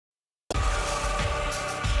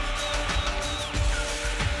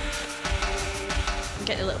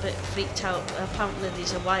freaked out. Apparently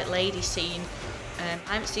there's a white lady seen.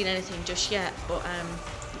 I haven't seen anything just yet, but I'm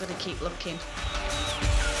going to keep looking.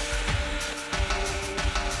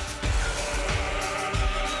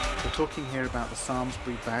 We're talking here about the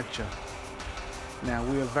Samlesbury badger. Now,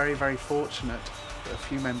 we were very, very fortunate, a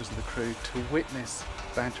few members of the crew, to witness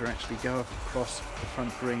badger actually go across the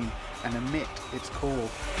front green and emit its call.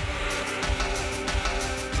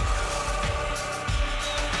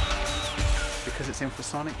 Because it's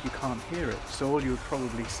infrasonic, you can't hear it, so all you would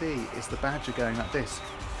probably see is the badger going like this.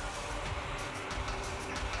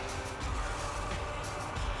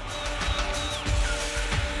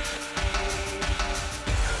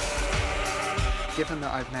 Given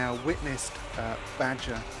that I've now witnessed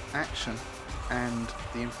badger action and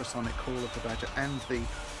the infrasonic call of the badger and the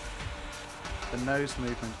nose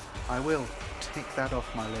movement, I will tick that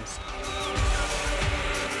off my list.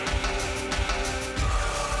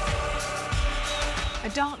 A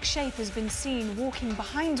dark shape has been seen walking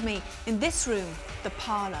behind me in this room, the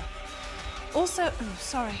parlour. Also, oh,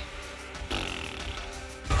 sorry.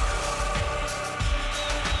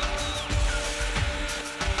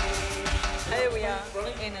 Here we are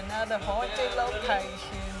in another haunted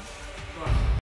location.